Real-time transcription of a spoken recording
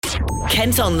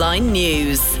Kent Online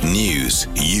News. News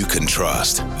you can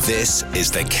trust. This is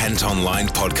the Kent Online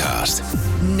Podcast.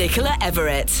 Nicola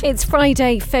Everett. It's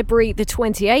Friday, February the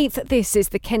 28th. This is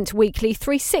the Kent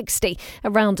Weekly360, a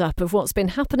roundup of what's been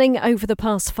happening over the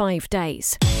past 5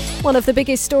 days. One of the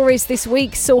biggest stories this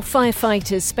week saw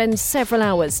firefighters spend several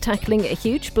hours tackling a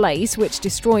huge blaze which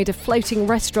destroyed a floating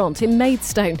restaurant in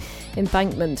Maidstone.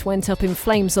 Embankment went up in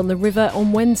flames on the river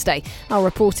on Wednesday. Our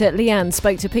reporter Leanne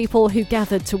spoke to people who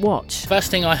gathered to watch. First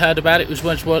thing I heard about it was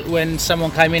when someone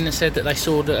came in and said that they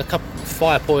saw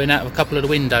fire pouring out of a couple of the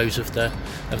windows of the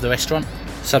restaurant.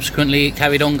 Subsequently, it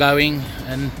carried on going,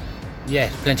 and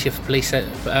plenty of police,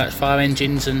 fire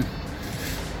engines and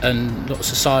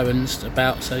lots of sirens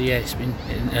about. So it's been,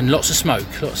 and lots of smoke.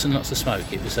 It was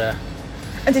an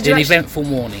eventful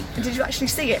morning. And did you actually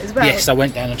see it as well? Yes, I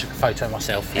went down and took a photo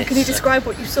myself. And yes. can you describe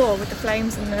what you saw with the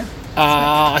flames and the?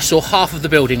 I saw half of the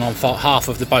building on fire, half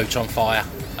of the boat on fire,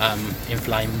 in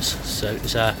flames. So it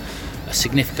was a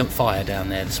significant fire down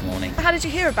there this morning. How did you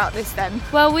hear about this then?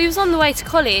 Well, we was on the way to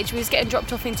college. We was getting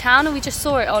dropped off in town, and we just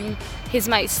saw it on his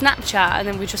mate's Snapchat, and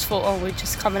then we just thought, we'd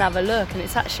just come and have a look. And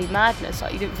it's actually madness.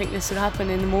 Like, you didn't think this would happen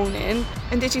in the morning.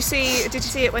 And did you see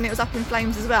it when it was up in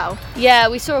flames as well? Yeah,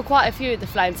 we saw quite a few of the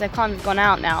flames. They've kind of gone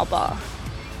out now, but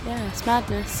yeah, it's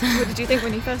madness. What did you think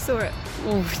when you first saw it?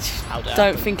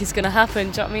 Don't think it's going to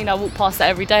happen. Do you know what I mean? I walk past it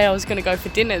every day. I was going to go for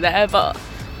dinner there, but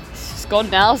it's just gone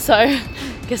now, so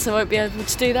guess I won't be able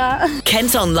to do that.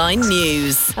 Kent Online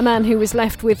News. A man who was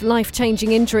left with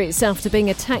life-changing injuries after being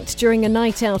attacked during a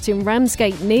night out in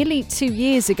Ramsgate nearly 2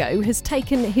 years ago has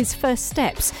taken his first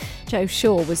steps. Joe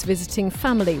Shaw was visiting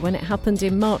family when it happened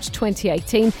in March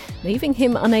 2018, leaving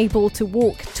him unable to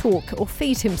walk, talk or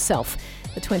feed himself.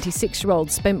 The 26-year-old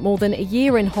spent more than a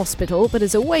year in hospital but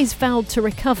has always vowed to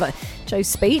recover. Joe's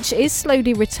speech is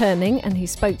slowly returning and he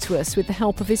spoke to us with the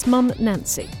help of his mum,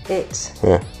 Nancy. It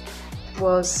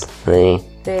was the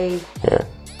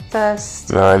first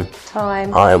time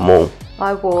I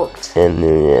walked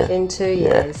in 2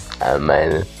 years.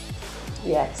 Amazing.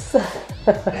 Yes.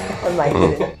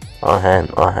 Amazing.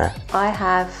 I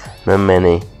have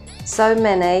so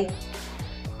many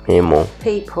people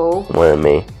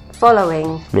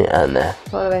following me out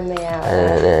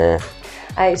there.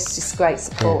 It's just great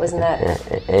support, isn't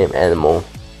it? Animal.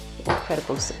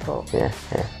 Incredible support.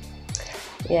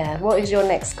 Yeah. What is your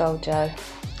next goal, Joe?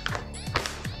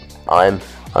 I'm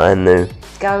going to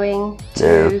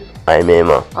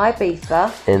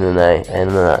Ibiza in the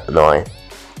night.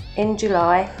 In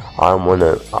July. I want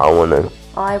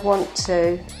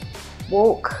to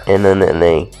walk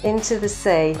into the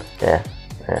sea.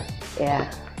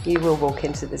 Yeah. You will walk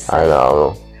into the sea. I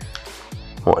know.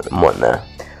 What now?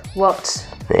 What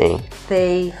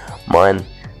the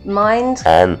mind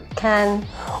can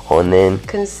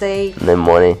conceive, the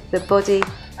body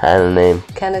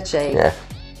can achieve. Yeah.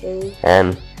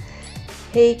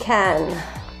 He can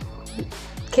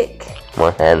kick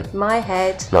my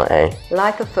head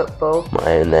like a football,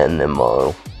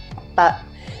 but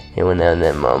he will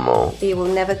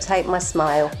never take my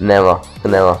smile. Never.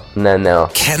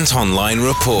 Kent Online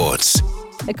reports.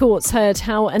 A court's heard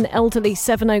how an elderly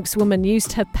Sevenoaks woman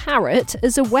used her parrot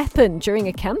as a weapon during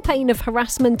a campaign of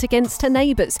harassment against her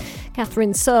neighbours.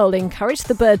 Catherine Searle encouraged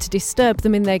the bird to disturb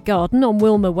them in their garden on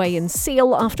Wilmer Way in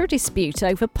Seal after a dispute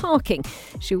over parking.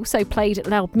 She also played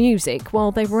loud music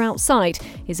while they were outside.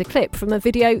 Here's a clip from a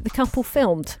video the couple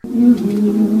filmed.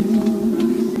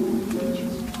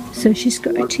 So she's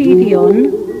got a TV on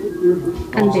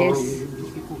and this,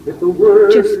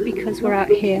 just because we're out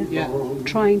here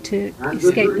trying to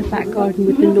escape the back garden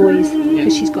with the noise,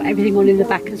 because she's got everything on in the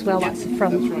back as well, that's the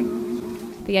front.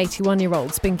 The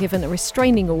 81-year-old's been given a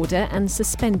restraining order and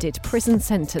suspended prison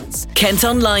sentence. Kent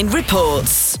Online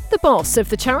reports. The boss of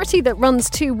the charity that runs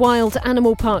 2 wild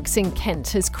animal parks in Kent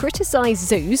has criticised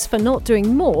zoos for not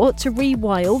doing more to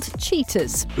rewild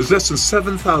cheetahs. There's less than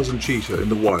 7,000 cheetah in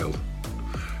the wild.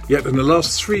 Yet in the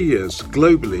last 3 years,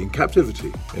 globally in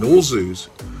captivity, in all zoos,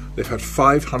 they've had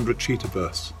 500 cheetah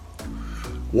births.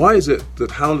 Why is it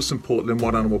that Howlett and Portland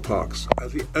Wild Animal Parks are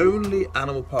the only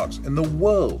animal parks in the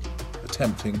world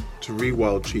attempting to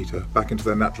rewild cheetah back into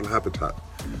their natural habitat?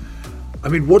 I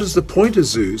mean, what is the point of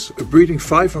zoos of breeding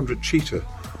 500 cheetah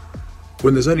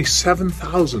when there's only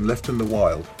 7,000 left in the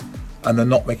wild and they're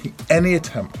not making any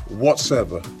attempt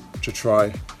whatsoever to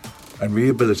try and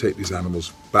rehabilitate these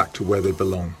animals back to where they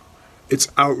belong? It's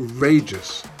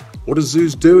outrageous What are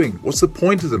zoos doing? What's the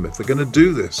point of them if they're going to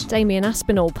do this? Damien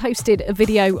Aspinall posted a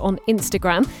video on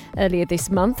Instagram. Earlier this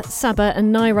month, Saba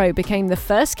and Nairo became the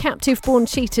first captive-born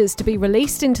cheetahs to be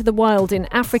released into the wild in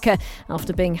Africa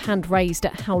after being hand-raised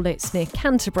at Howletts near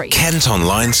Canterbury. Kent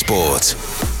Online Sport.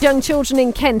 Young children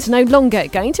in Kent are no longer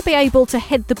going to be able to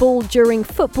head the ball during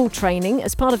football training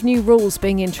as part of new rules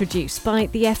being introduced by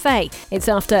the FA. It's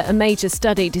after a major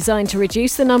study designed to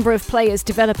reduce the number of players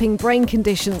developing brain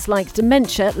conditions like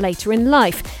dementia later in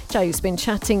life. Joe's been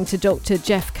chatting to Dr.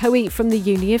 Jeff Coey from the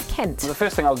Uni of Kent. The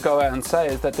first thing I'll go out and say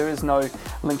is that there is no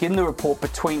link in the report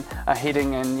between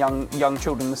heading and young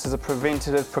children. This is a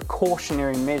preventative,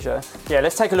 precautionary measure. Yeah,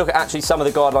 let's take a look at actually some of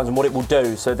the guidelines and what it will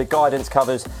do. So the guidance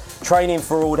covers training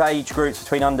for all age groups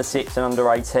between under 6 and under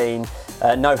 18.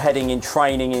 No heading in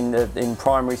training in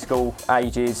primary school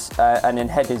ages, and then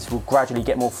headers will gradually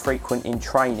get more frequent in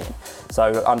training.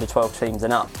 So under 12 teams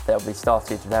and up, they'll be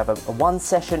started to have a 1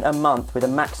 session a month with a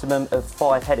maximum of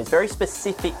 5 headers. Very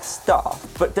specific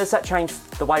stuff, but does that change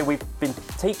the way we've been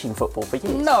teaching football for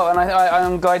years? No, and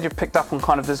I'm glad you picked up on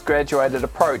kind of this graduated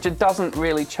approach. It doesn't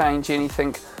really change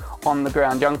anything on the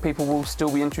ground. Young people will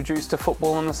still be introduced to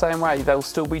football in the same way. They'll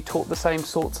still be taught the same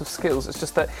sorts of skills. It's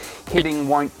just that heading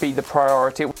won't be the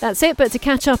priority. That's it, but to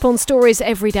catch up on stories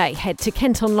every day, head to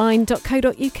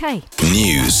kentonline.co.uk.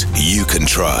 News you can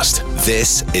trust.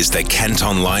 This is the Kent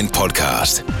Online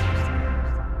Podcast.